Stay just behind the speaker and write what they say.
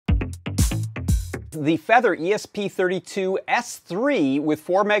The Feather ESP32-S3 with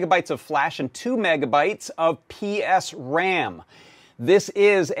 4 megabytes of flash and 2 megabytes of PSRAM. This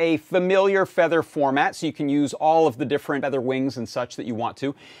is a familiar Feather format, so you can use all of the different Feather wings and such that you want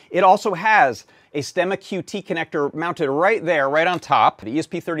to. It also has a STEMMA QT connector mounted right there, right on top. The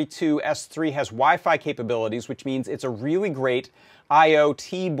ESP32-S3 has Wi-Fi capabilities, which means it's a really great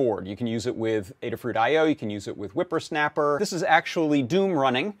IoT board. You can use it with Adafruit I/O, you can use it with Whippersnapper. This is actually Doom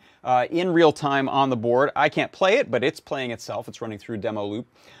running in real time on the board. I can't play it, but it's playing itself. It's running through demo loop.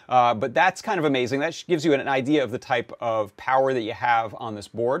 But that's kind of amazing. That gives you an idea of the type of power that you have on this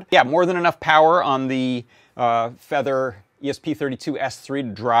board. Yeah, more than enough power on the Feather ESP32-S3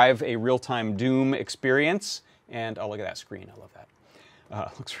 to drive a real-time Doom experience. And oh, look at that screen. I love that.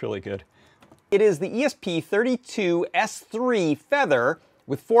 Looks really good. It is the ESP32-S3 Feather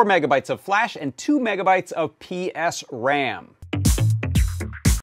with 4 megabytes of flash and 2 megabytes of PSRAM.